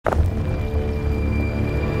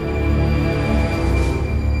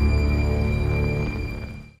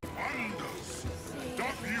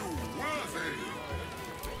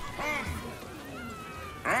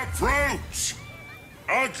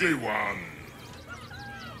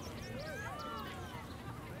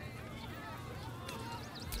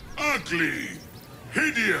Ugly,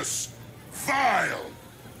 hideous, vile.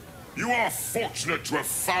 You are fortunate to have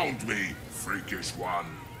found me, freakish one.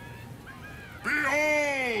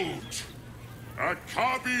 Behold!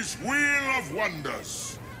 Akabi's Wheel of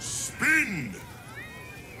Wonders. Spin!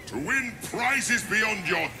 To win prizes beyond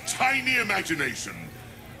your tiny imagination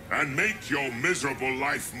and make your miserable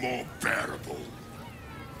life more bearable.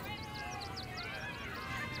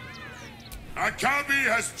 Akabi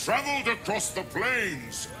has traveled across the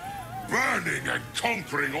plains, burning and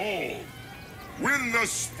conquering all. Win the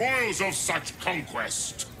spoils of such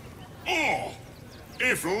conquest. Or,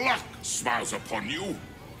 if luck smiles upon you,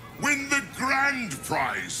 win the grand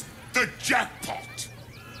prize, the jackpot.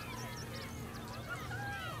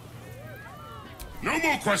 No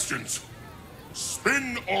more questions.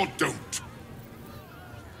 Spin or don't.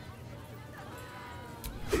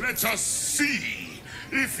 Let us see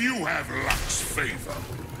if you have luck's favor.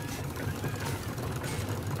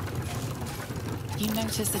 You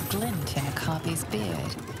notice a glint in Akabi's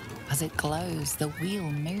beard. As it glows, the wheel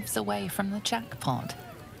moves away from the jackpot.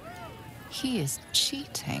 He is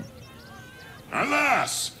cheating.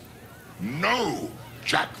 Alas! No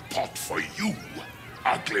jackpot for you,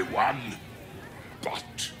 ugly one.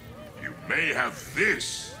 But you may have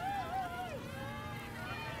this.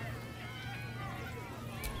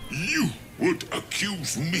 You would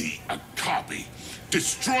accuse me, Akabi,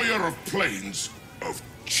 destroyer of planes, of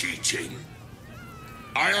cheating.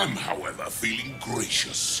 I am, however, feeling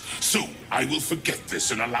gracious, so I will forget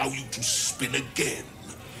this and allow you to spin again.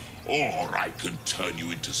 Or I can turn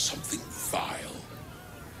you into something vile.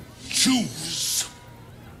 Choose!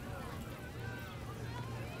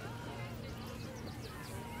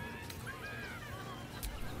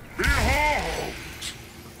 Behold!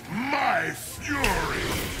 My fury!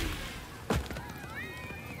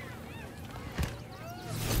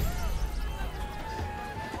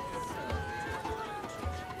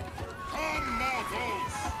 Come,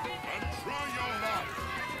 mortals, and try your luck!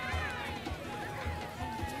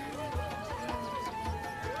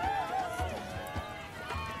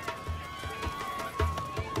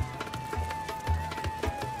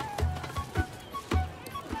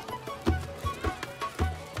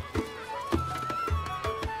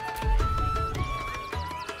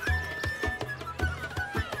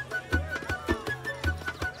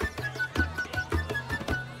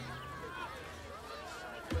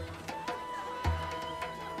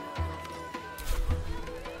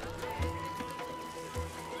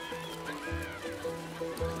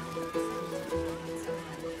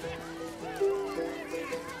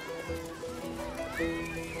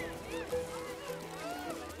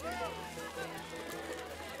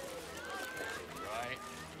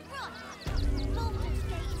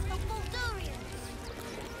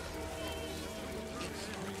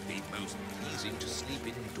 Most pleasing to sleep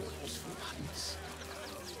indoors for once.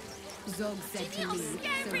 Zog said to me,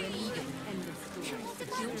 so we're leaving. End of story.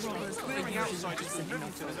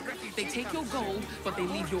 They take your gold, but they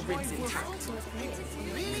leave your ribs intact.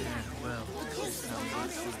 Really? Well,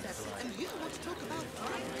 And you want to talk about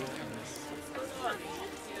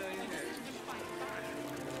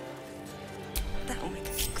That will make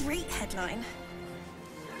a great headline.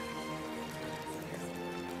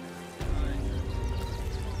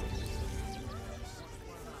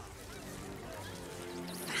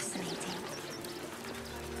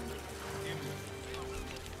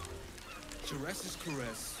 Teresa's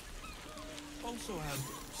caress also has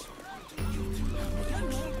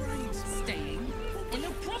Staying in a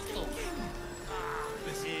brothel.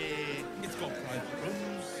 it's got private room.